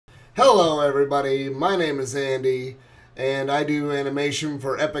Hello everybody, my name is Andy, and I do animation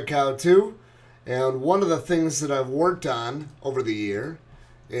for Epic Cow 2, and one of the things that I've worked on over the year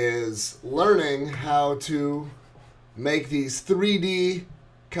is learning how to make these 3D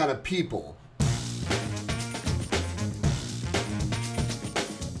kind of people.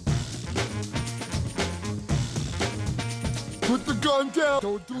 Put the gun down!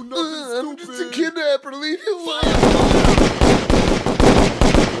 Don't do nothing I'm stupid! just a kidnapper, leave me alone!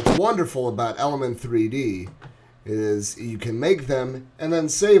 What's wonderful about Element 3D is you can make them and then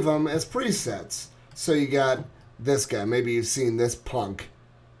save them as presets. So you got this guy. Maybe you've seen this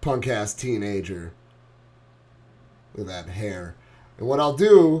punk-ass teenager with that hair. And what I'll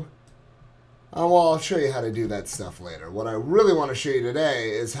do, I'll show you how to do that stuff later. What I really want to show you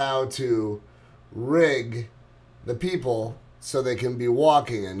today is how to rig the people so they can be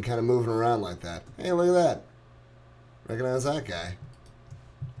walking and kind of moving around like that. Hey, look at that. Recognize that guy.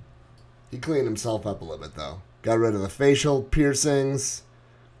 He cleaned himself up a little bit, though. Got rid of the facial piercings.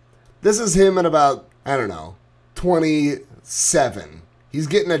 This is him at about, I don't know, 27. He's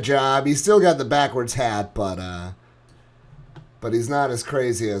getting a job. He's still got the backwards hat, but he's not as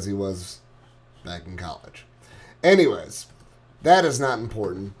crazy as he was back in college. Anyways, that is not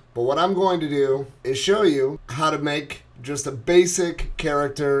important. But what I'm going to do is show you how to make just a basic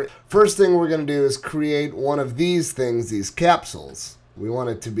character. First thing we're going to do is create one of these things, these capsules. We want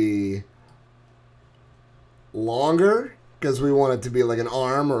it to be longer because we want it to be like an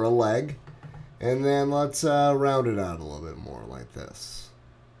arm or a leg. And then let's round it out a little bit more like this.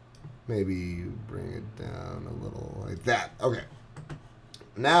 Maybe bring it down a little like that. Okay.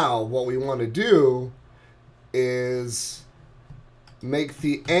 Now what we want to do is make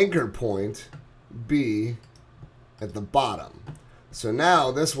the anchor point be at the bottom. So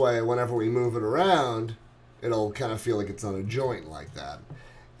now this way, whenever we move it around, it'll kind of feel like it's on a joint like that.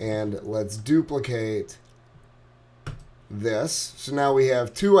 And let's duplicate this. So now we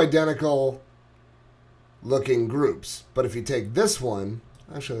have two identical looking groups. But if you take this one,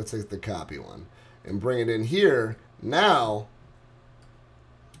 actually let's take the copy one and bring it in here. Now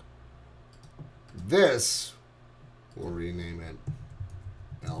this, we'll rename it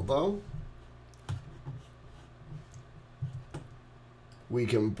elbow. We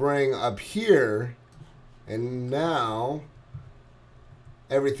can bring up here, and now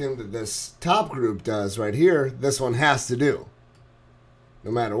everything that this top group does right here, this one has to do, no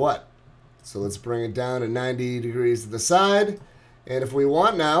matter what. So let's bring it down to 90 degrees to the side, and if we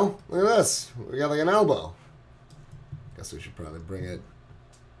want now, look at this. We got like an elbow. Guess we should probably bring it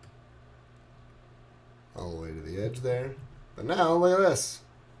all the way to the edge there. But now, look at this.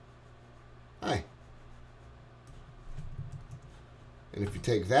 Hi. And if you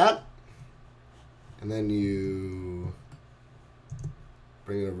take that, and then you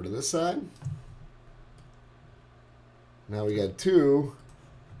bring it over to this side, now we got two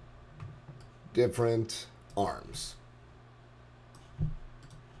different arms.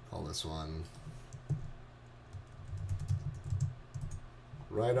 Call this one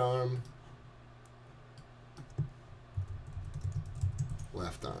right arm,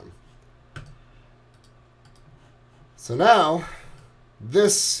 left arm. So now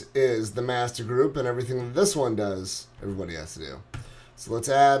this is the master group, and everything that this one does, everybody has to do. So let's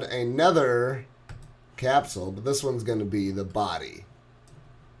add another capsule, but this one's going to be the body.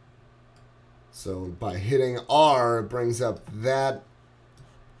 So by hitting R, it brings up that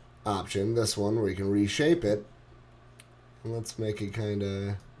option, this one, where you can reshape it. And let's make it kind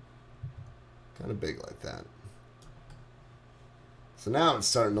of big like that. So now it's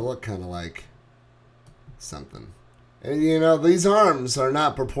starting to look kind of like something. And you know, these arms are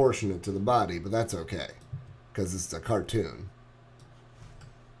not proportionate to the body, but that's okay, because it's a cartoon.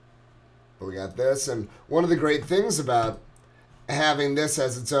 But we got this, and one of the great things about having this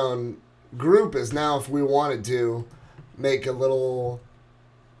as its own group is now if we wanted to make a little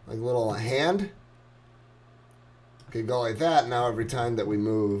hand, could go like that. Now every time that we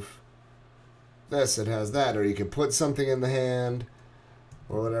move this, it has that, or you can put something in the hand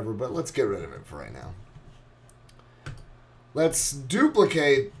or whatever, but let's get rid of it for right now. Let's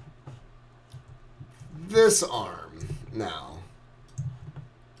duplicate this arm now.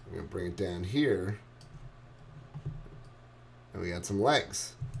 I'm going to bring it down here. And we got some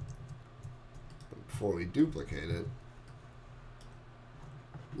legs. But before we duplicate it,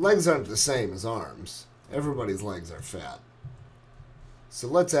 legs aren't the same as arms. Everybody's legs are fat. So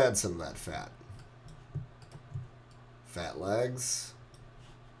let's add some of that fat. Fat legs.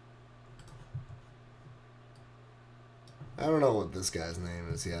 I don't know what this guy's name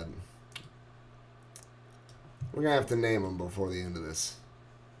is yet. We're going to have to name him before the end of this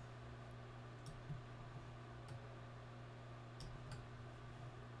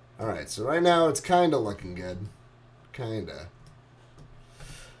Alright, so right now it's kind of looking good. Kinda.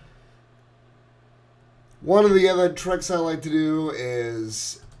 One of the other tricks I like to do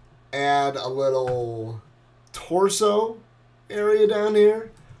is add a little torso area down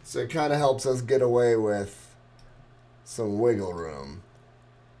here. So it kind of helps us get away with some wiggle room.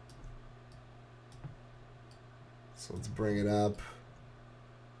 So let's bring it up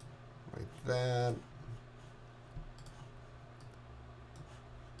like that.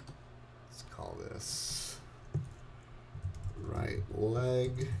 Let's call this right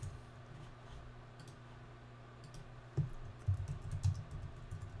leg.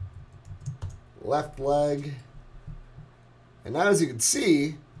 Left leg. And now, as you can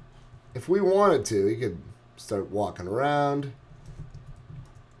see, if we wanted to, you could start walking around,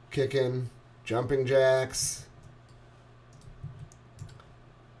 kicking, jumping jacks.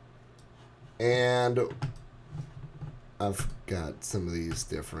 And I've got some of these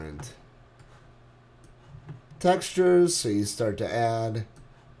different textures, so you start to add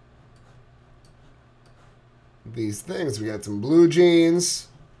these things. We got some blue jeans,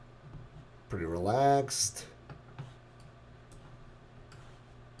 pretty relaxed.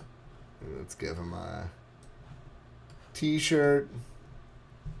 And let's give him a t-shirt.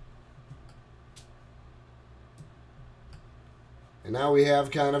 And now we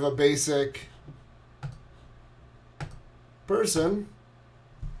have kind of a basic person.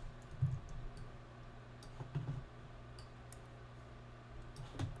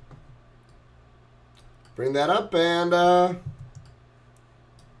 Bring that up and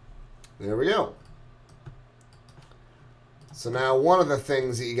there we go. So now one of the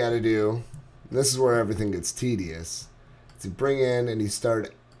things that you got to do, this is where everything gets tedious, is you bring in and you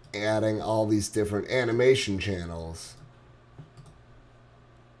start adding all these different animation channels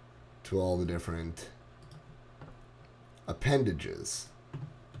to all the different appendages.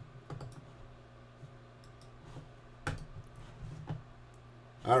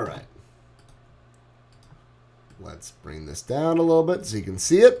 All right. Let's bring this down a little bit so you can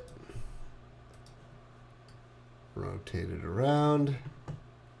see it. Rotate it around.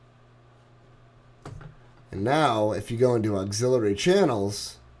 And now, if you go into auxiliary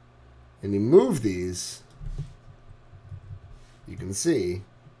channels and you move these, you can see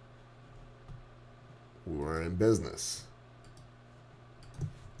we're in business.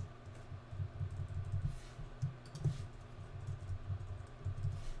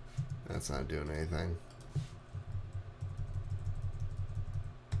 That's not doing anything.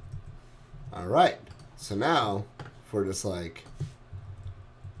 All right. So now, if we're just like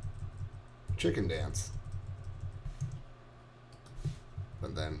chicken dance,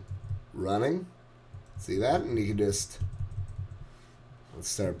 but then running, see that? And you can just, let's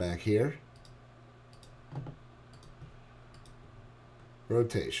start back here.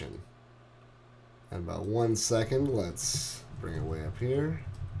 Rotation. And about 1 second, let's bring it way up here.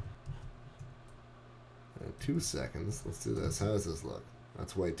 And 2 seconds, let's do this. How does this look?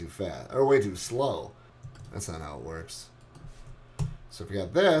 That's way too fast, or way too slow. That's not how it works. So if we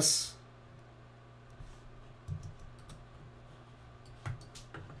got this,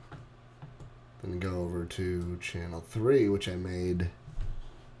 then go over to channel 3, which I made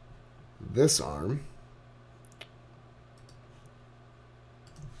this arm.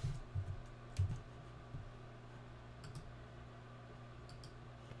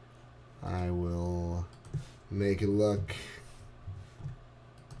 I will make it look.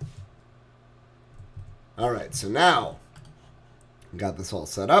 All right, so now got this all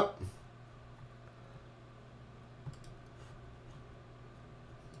set up.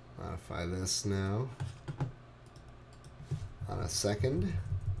 Modify this now on a second.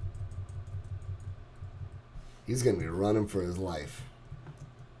 He's going to be running for his life.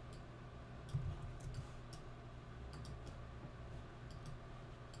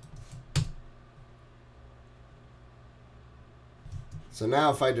 So now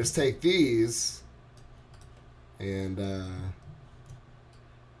if I just take these and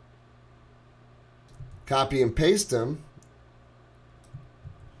copy and paste them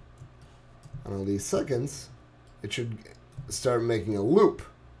on all these seconds, it should start making a loop.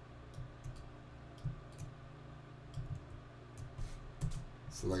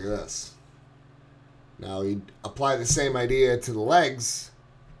 So look at this. Now you apply the same idea to the legs,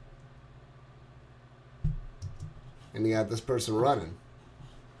 and you got this person running.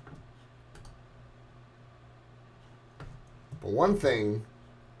 But one thing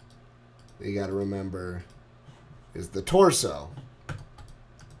that you got to remember is the torso.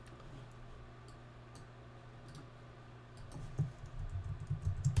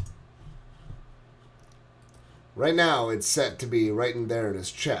 Right now, it's set to be right in there in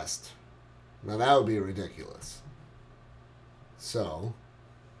his chest. Now, that would be ridiculous. So,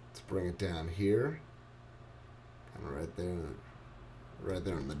 let's bring it down here. Kind of right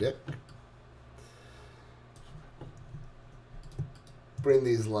there in the dick. Bring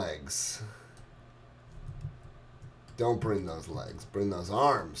these legs. Don't bring those legs. Bring those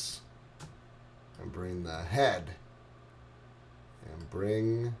arms. And bring the head. And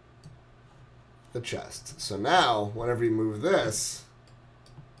bring the chest. So now, whenever you move this,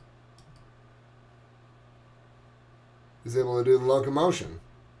 he's able to do the locomotion.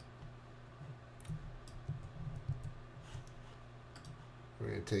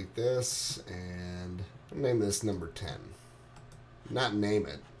 We're going to take this and name this number 10. Not name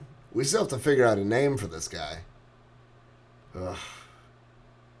it. We still have to figure out a name for this guy. Ugh.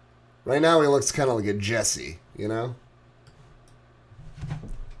 Right now he looks kind of like a Jesse, you know?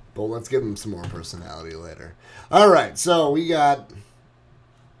 But let's give him some more personality later. Alright, so we got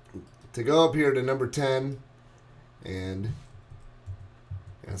to go up here to number 10. And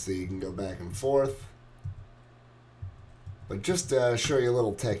so you can go back and forth. But just to show you a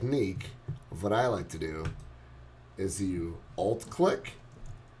little technique of what I like to do is you alt-click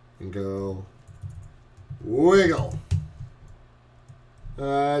and go wiggle.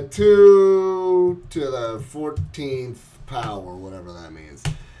 2 to the 14th power, whatever that means.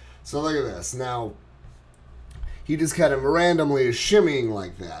 So look at this. Now, he just kind of randomly is shimmying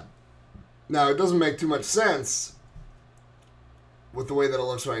like that. Now, it doesn't make too much sense with the way that it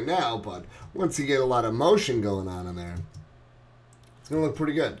looks right now, but once you get a lot of motion going on in there, it's going to look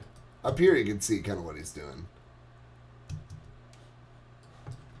pretty good. Up here, you can see kind of what he's doing.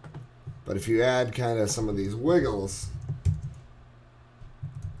 But if you add kind of some of these wiggles,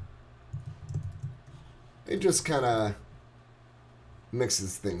 it just kind of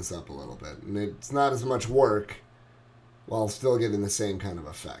mixes things up a little bit. And it's not as much work while still getting the same kind of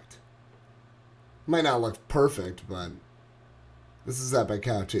effect. Might not look perfect, but this is Epic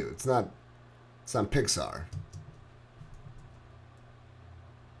Cow too. It's not Pixar.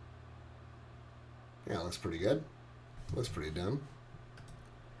 Yeah, it looks pretty good. Looks pretty dumb.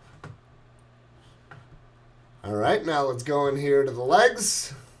 Alright, now let's go in here to the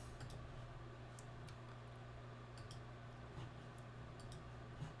legs.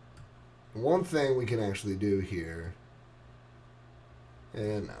 One thing we can actually do here.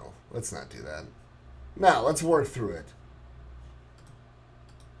 And no, let's not do that. Now, let's work through it.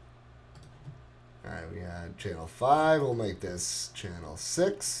 Alright, we got channel 5. We'll make this channel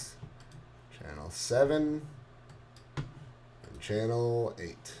 6, channel 7, and channel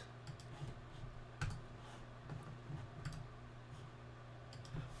 8.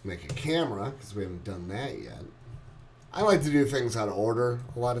 Make a camera, because we haven't done that yet. I like to do things out of order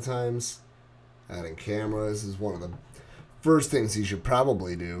a lot of times. Adding cameras is one of the first things you should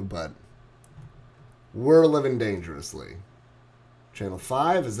probably do, but we're living dangerously. Channel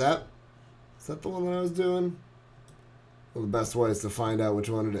 5, is that the one that I was doing? Well, the best way is to find out which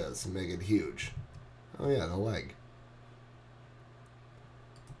one it is and make it huge. Oh yeah, the leg.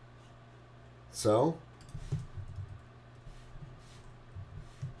 So,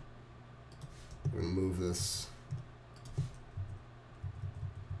 I'm going to move this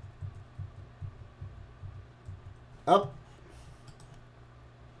up.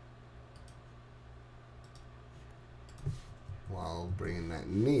 While bringing that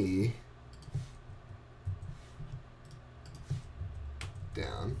knee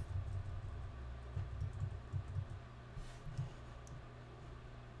down.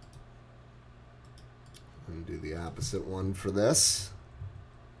 And do the opposite one for this.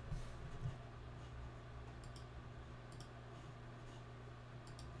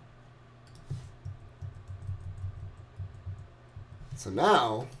 So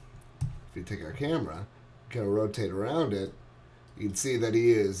now, if you take our camera, kind of rotate around it, you can see that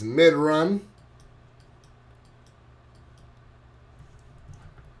he is mid-run.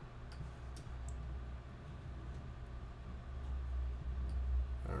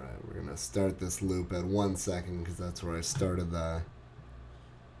 Alright, we're going to start this loop at 1 second because that's where I started the,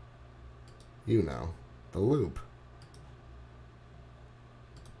 the loop.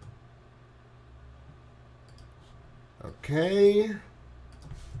 Okay.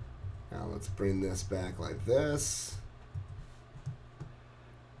 Now let's bring this back like this.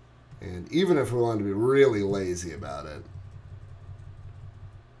 And even if we want to be really lazy about it,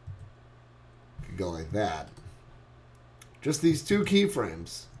 we could go like that. Just these 2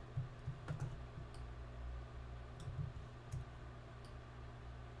 keyframes.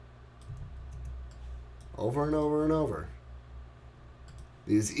 Over and over and over.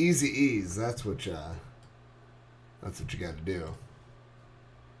 These easy E's, that's what That's what you got to do.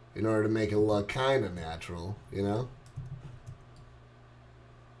 In order to make it look kind of natural, you know?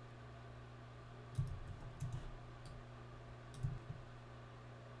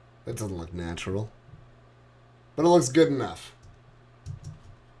 That doesn't look natural. But it looks good enough.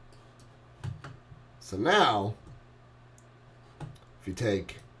 So now, if you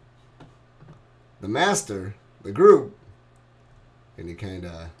take the master, the group, and you kind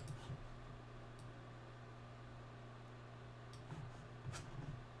of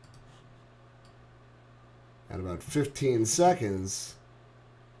at about 15 seconds,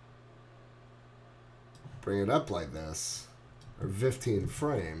 bring it up like this, or 15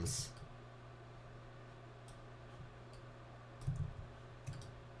 frames.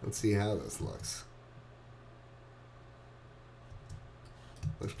 Let's see how this looks.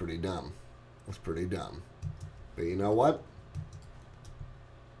 Looks pretty dumb. Looks pretty dumb. But you know what?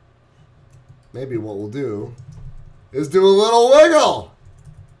 Maybe what we'll do is do a little wiggle.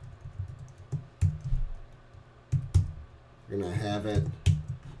 We're going to have it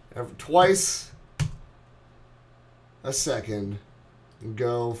twice a second and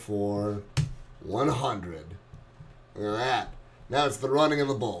go for 100. Look at that. Now it's the running of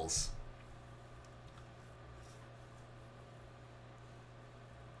the bulls.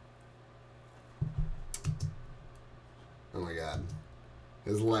 Oh my god.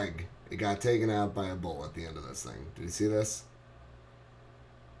 His leg. It got taken out by a bull at the end of this thing. Did you see this?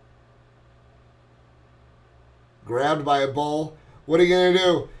 Grabbed by a bull. What are you going to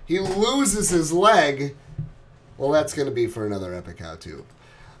do? He loses his leg. Well, that's going to be for another epic how to.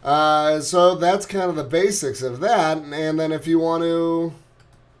 So that's kind of the basics of that. And then if you want to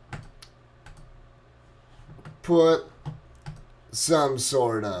put some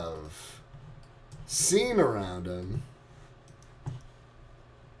sort of scene around him,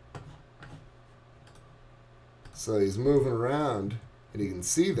 so he's moving around and you can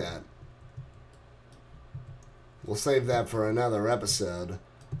see that, we'll save that for another episode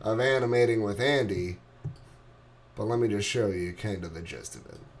of Animating with Andy. But let me just show you kind of the gist of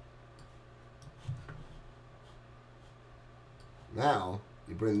it. Now,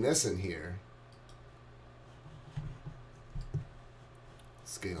 you bring this in here.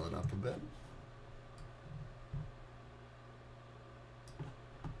 Scale it up a bit.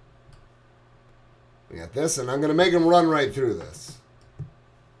 We got this, and I'm going to make him run right through this.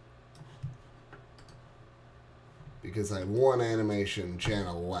 Because I have one animation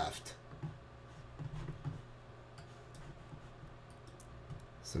channel left.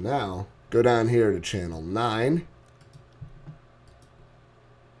 So now, go down here to channel 9.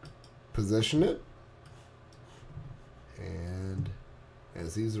 Position it. And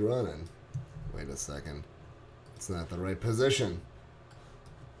as he's running, wait a second. It's not the right position.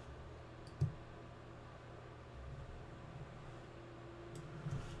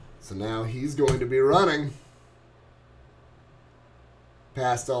 So now he's going to be running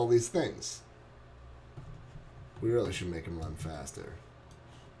past all these things. We really should make him run faster.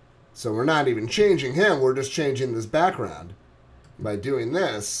 So we're not even changing him, we're just changing this background. By doing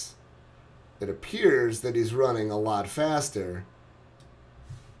this, it appears that he's running a lot faster,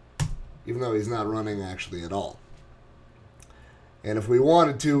 even though he's not running actually at all. And if we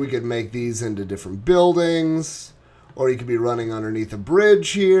wanted to, we could make these into different buildings, or he could be running underneath a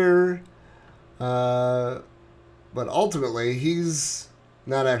bridge here. But ultimately, he's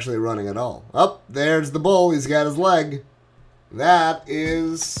not actually running at all. Oh, there's the bull. He's got his leg. That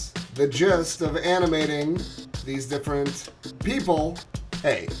is the gist of animating these different people.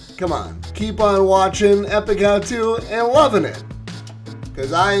 Hey, come on. Keep on watching Epic How To and loving it.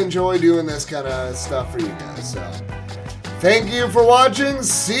 Because I enjoy doing this kind of stuff for you guys. So, thank you for watching.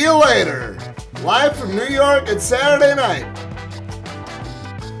 See you later. Live from New York, it's Saturday night.